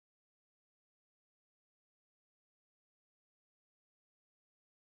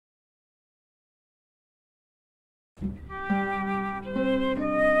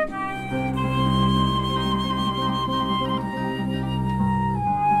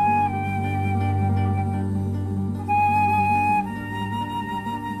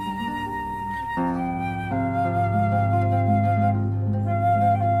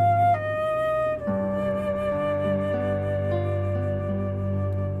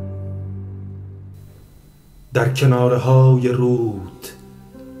در کنارهای رود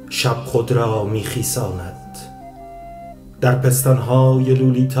شب خود را میخیساند، در پستانهای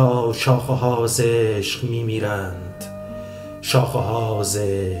لولیتا شاخه ها ز عشق میمیرند، شاخه ها ز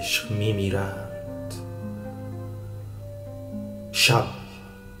عشق میمیرند. شب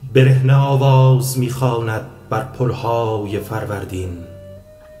برهنه آواز میخواند بر پلهای فروردین،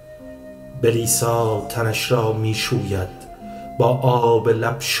 بلیسا تنش را میشوید با آب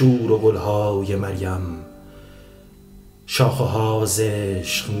لب شور و گلهای مریم، شاخه ها ز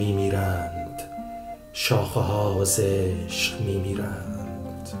عشق میمیرند، شاخه ها ز عشق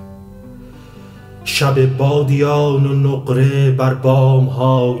میمیرند. شب بادیان و نقره بر بام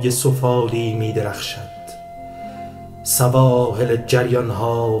های سفالی میدرخشد، سواحل جریان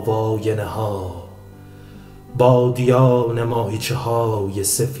ها و آینه ها، بادیان ماهیچه های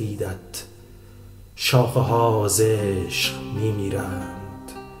سفیدت، شاخه ها ز عشق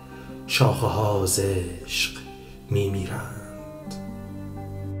میمیرند، شاخه ها ز عشق میمیرند.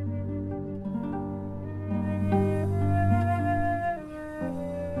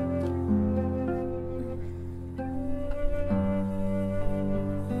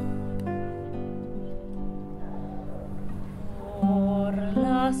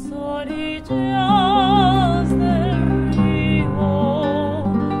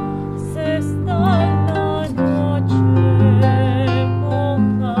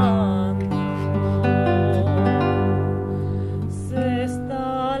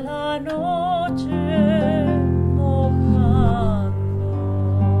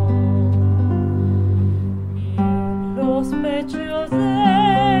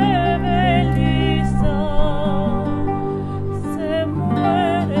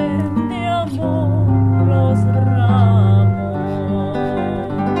 Amor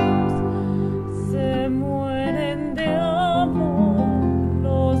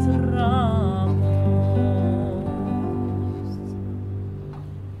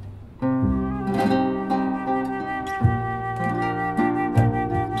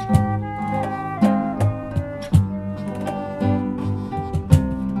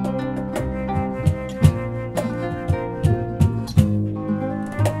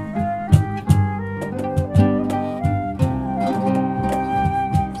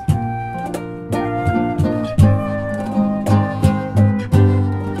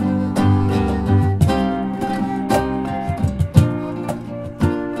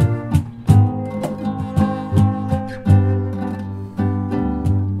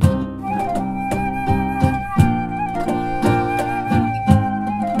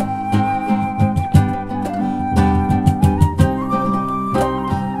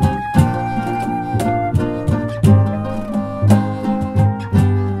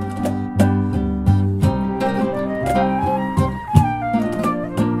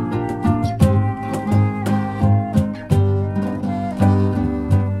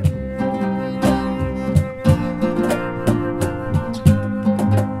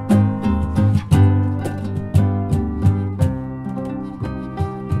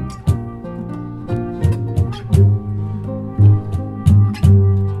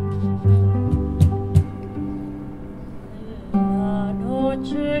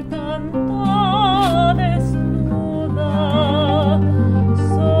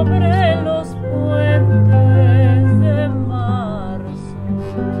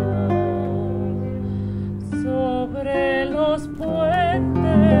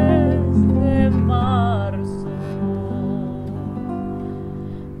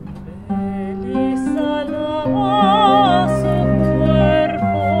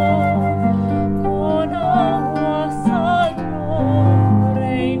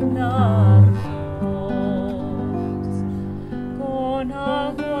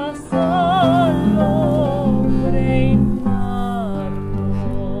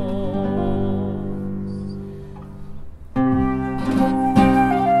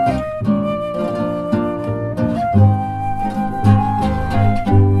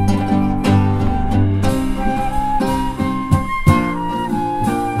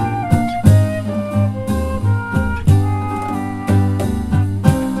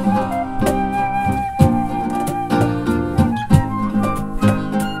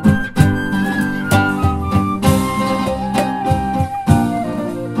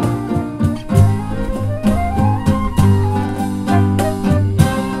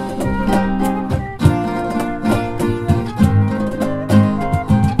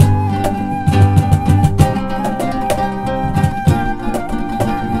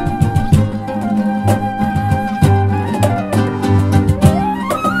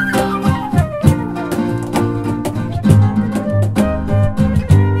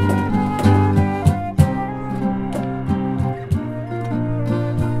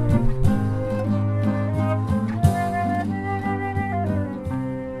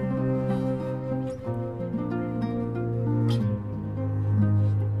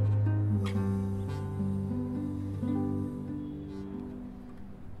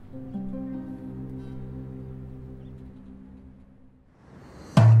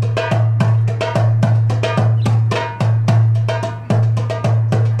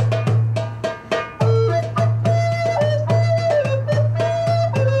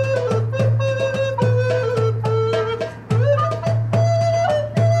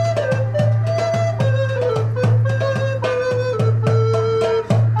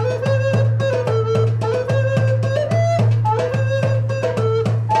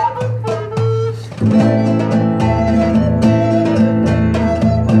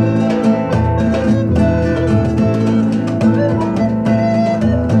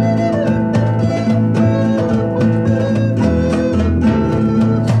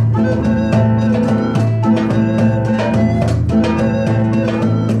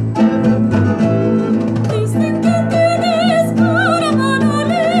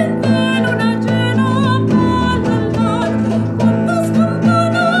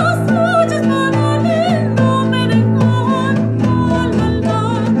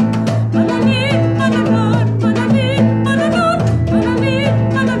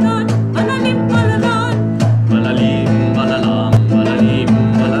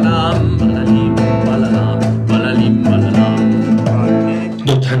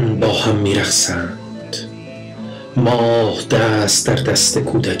است در دست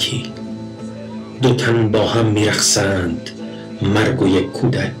کودکی. دو تن با هم می‌رقصند مرگ و یک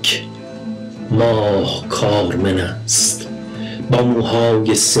کودک. ماه کارمن است با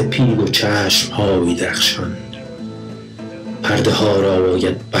موهای سپید و چشم‌های درخشان. پرده ها را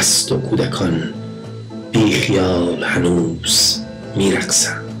باید بست و کودکان بی خیال هنوز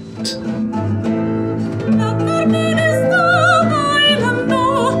می‌رقصند.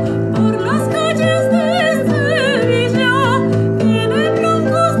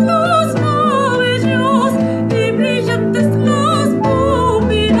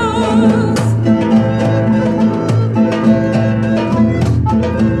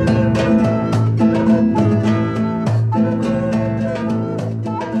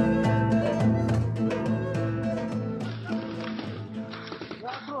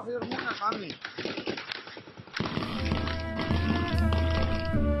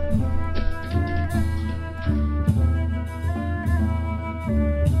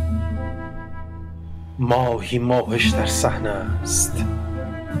 ماهی ماهش در صحنه است،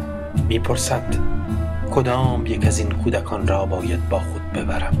 میپرسد کدام یک از این کودکان را باید با خود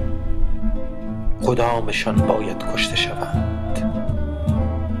ببرم، کدامشان باید کشته شوند.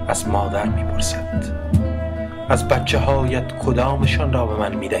 از مادر میپرسد از بچه هایت کدامشان را به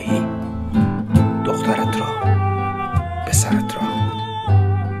من میدهی، دخترت را، پسرت را.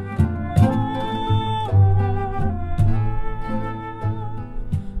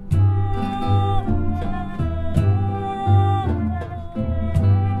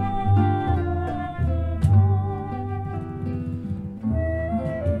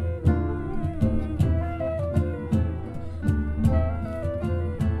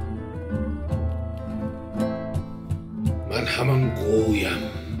 من همان گویم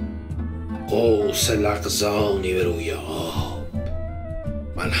قوس لغزانی به روی آب.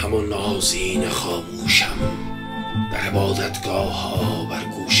 من همان آذین خاموشم در عبادتگاه ها بر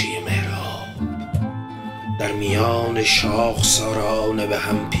گوشه محراب. در میان شاخساران به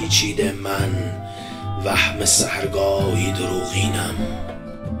هم پیچیده من وهم سحرگاهی دروغینم.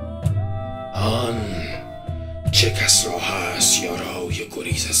 آن چه کس را هست یارای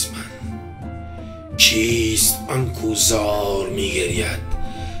گریز از من؟ چیست آن کو زار میگرید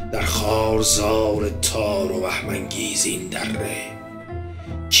در خارزار تار و وهم‌انگیز این دره؟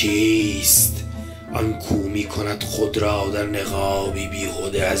 چیست آن کو میکند خود را در نقابی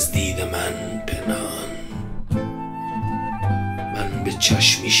بیهوده از دید من پنهان؟ من به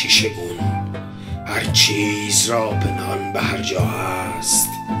چشمی شیشه‌گون هر چیز را پنهان به هر جا هست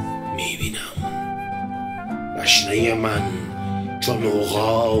میبینم. دشنه من چون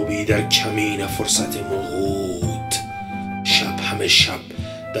عقابی در کمین فرصت موعود، شب همه شب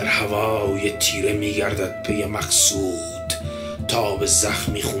در هوای تیره میگردد پی مقصود، تا به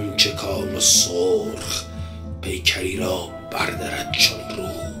زخمی خون چکان و سرخ پیکری را بردارد چون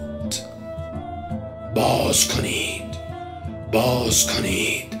رود. باز کنید، باز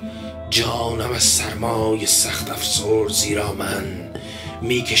کنید جانم از سرمای سخت افسرد، زیرا من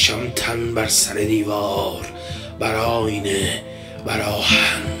میکشم تن بر سر دیوار، بر آینه، بر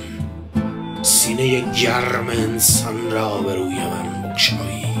آهن. سینه گرم انسان را به روی من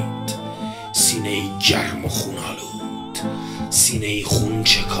بگشایید، سینه گرم و خون آلود، سینه خون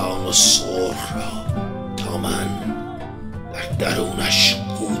چکان و سرخ را، تا من در درونش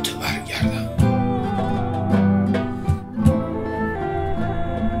غوطه برگردم.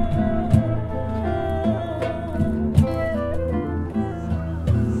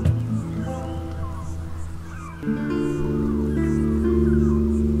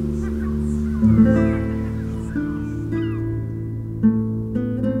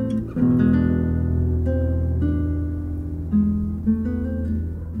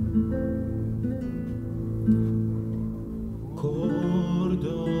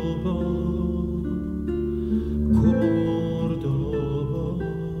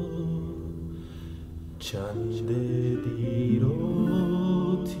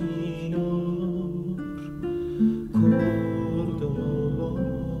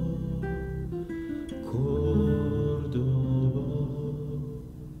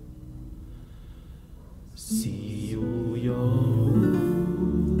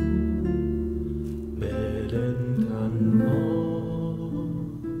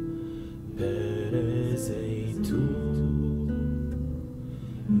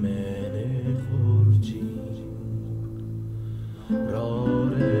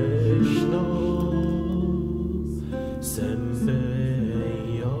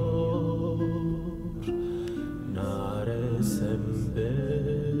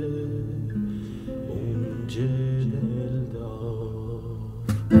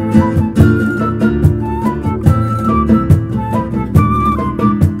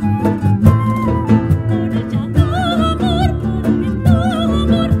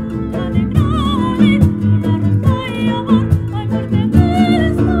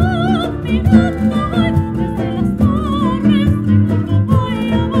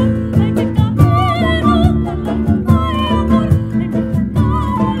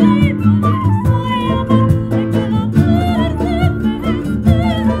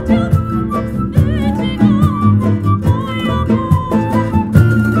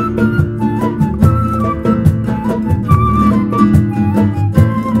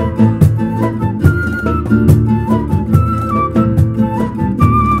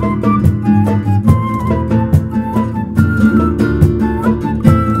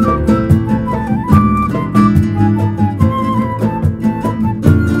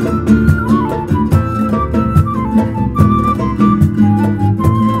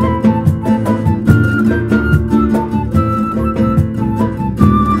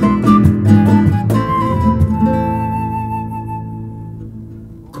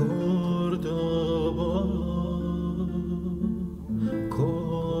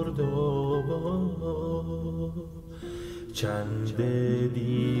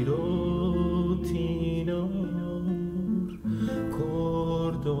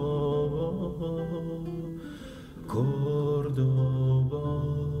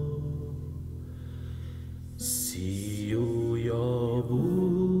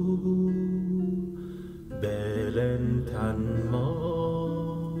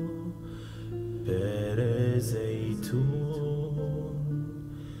 ما بر زیتون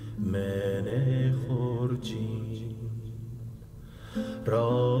من خورجین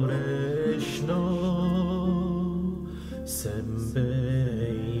را رشنا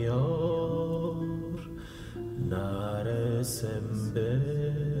سمبه یار نرسم به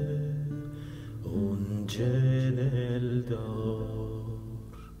اون جدل دار.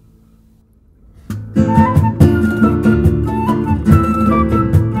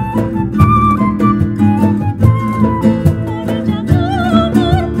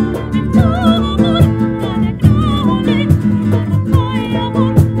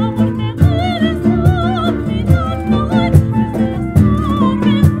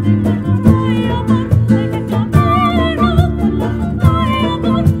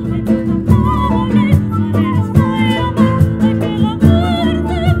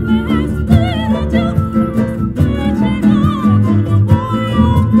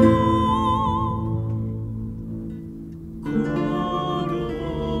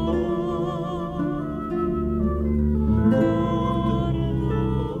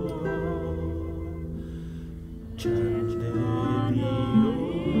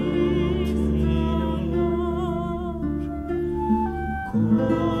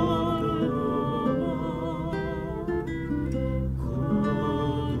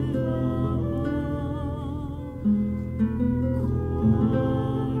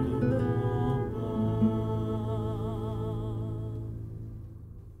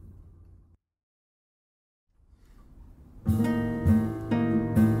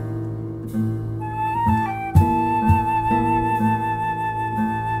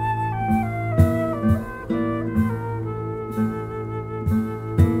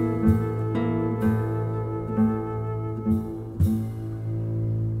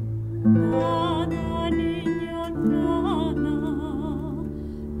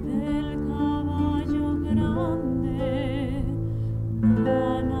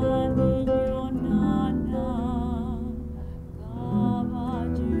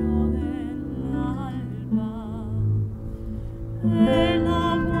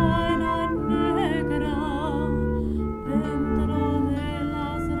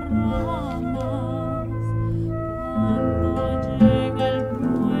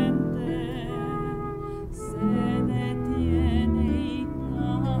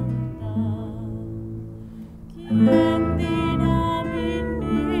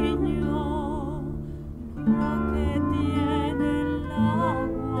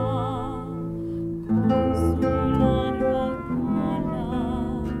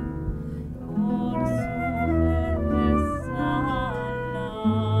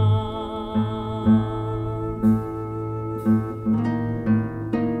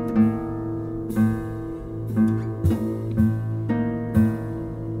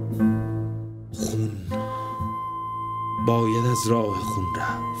 باید از راه خون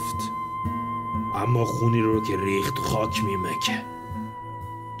رفت، اما خونی رو که ریخت خاک میمکه.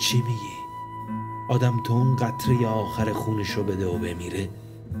 چی میگی؟ آدم تو اون قطره آخر خونش رو بده و بمیره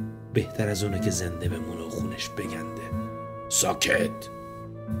بهتر از اونه که زنده بمونه و خونش بگنده. ساکت.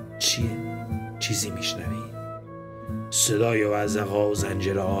 چیه؟ چیزی میشنوی؟ صدای وزغا و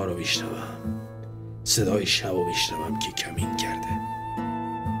زنجره ها رو میشنوم، صدای شب رو میشنوم که کمین کرده.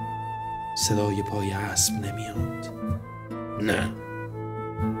 صدای پای اسب نمیاد؟ نه.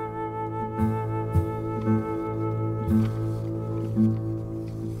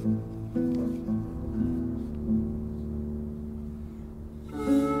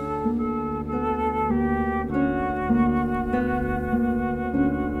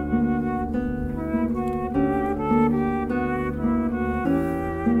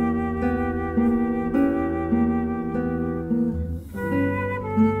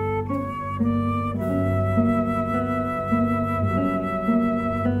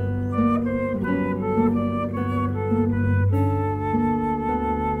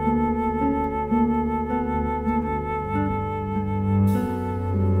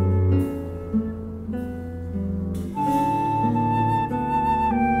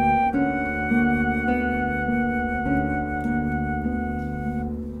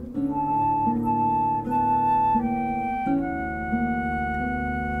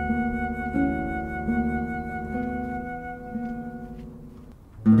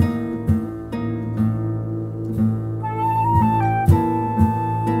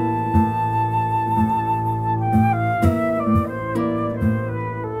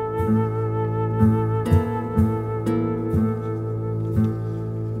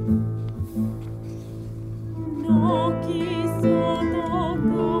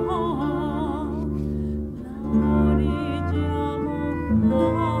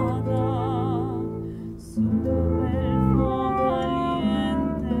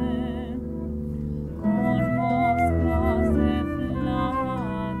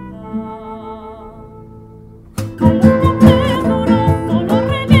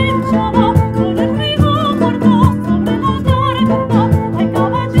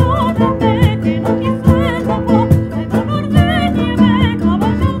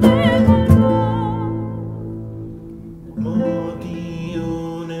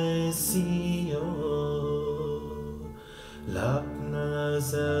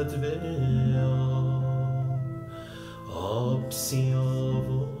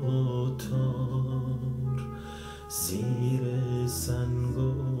 تار زیر سنگ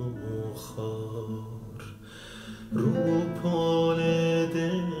و خار رو پل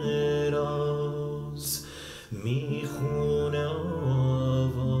دراز میخونه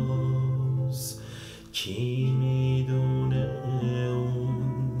آواز کی میدونه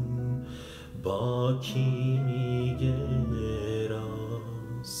اون با کی میگه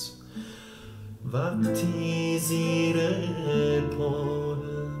راز وقتی زیر پل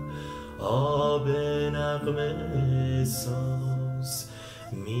آب نغمه ساز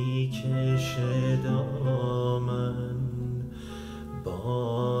میکشه دامن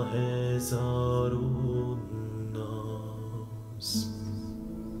با هزارون ناز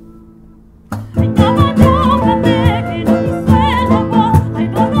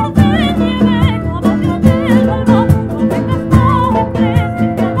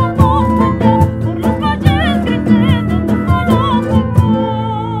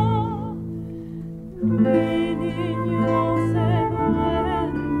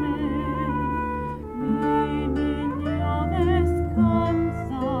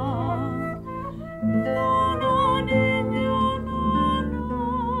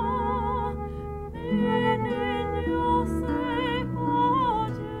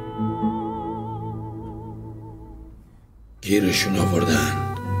گیرشون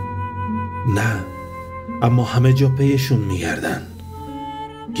آوردن؟ نه، اما همه جا پیشون میگردن،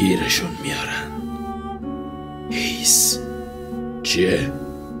 گیرشون میارن. هیس چیه؟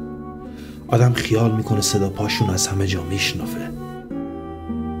 آدم خیال میکنه صدا پاشون از همه جا میشنفه.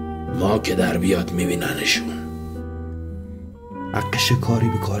 ما که در بیاد میبیننشون، حقش کاری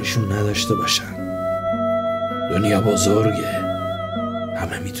به کارشون نداشته باشن. دنیا بزرگه،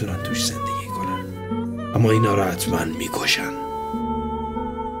 همه میتونن توش زندگی کنن، اما اینا رو حتما میکشن.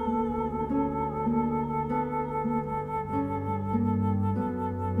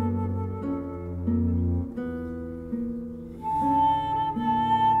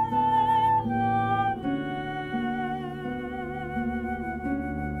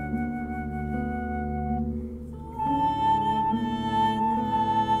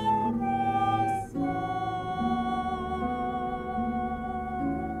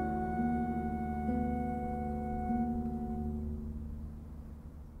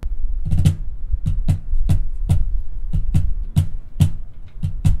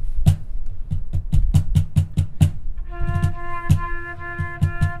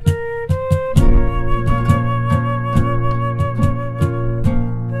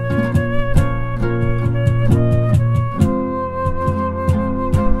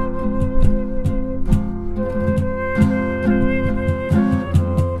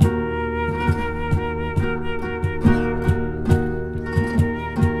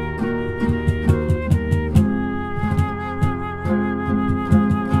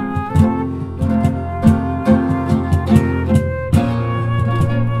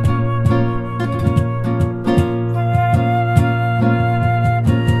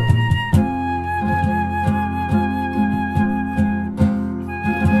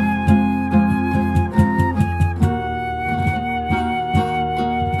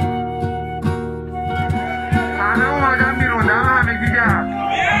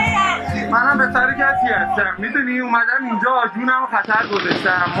 میدونی اومدم اینجا جونم خطر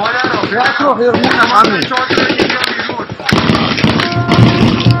گذاشتم مادر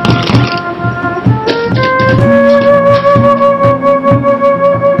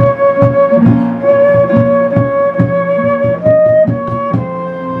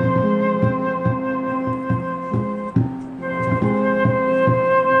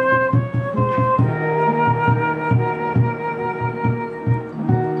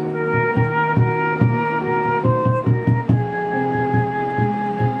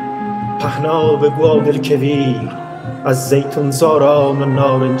بگو عادل کویر از زیتون زاران و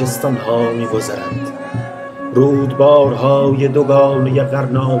نارنجستان ها می گذرد. رودبارهای دوگانه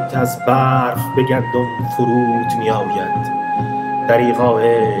غرناطه از برف به گندم فرود می آید. دریغا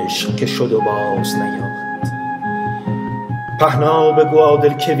عشق که شد و باز نیامد. پهنا بگو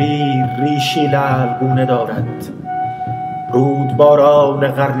عادل کویر ریشی لعلگونه دارد. رودباران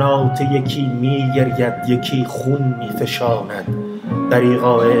غرناطه یکی می گرید یکی خون می فشاند.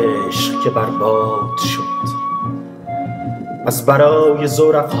 دریغا عشق که برباد شد. از برای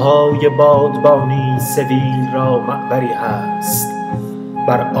زورقهای بادبانی سویل را معبری هست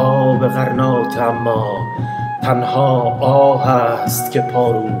بر آب غرناطه، اما تنها آه است که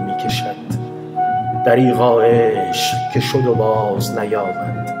پارو می کشد. دریغا عشق که شد و باز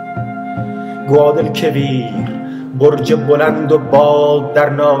نیامد. گو عادل کویر برج بلند و باد در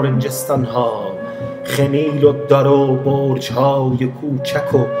نارنجستان ها، خمیل و در و برج‌های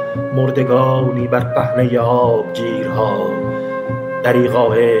کوچک و مردگانی بر پهنه آبگیرها.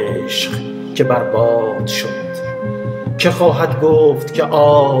 دریغا عشق که برباد شد، که خواهد گفت که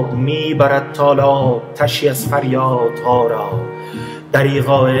آب میبرد تالاب تشی از فریادها را.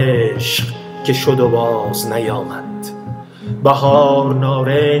 دریغا عشق که شد و باز نیامد، بهار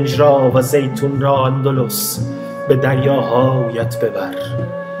نارنج را و زیتون را اندلس به دریاهایت ببر.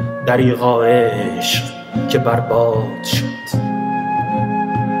 دریغا عشق که برباد شد.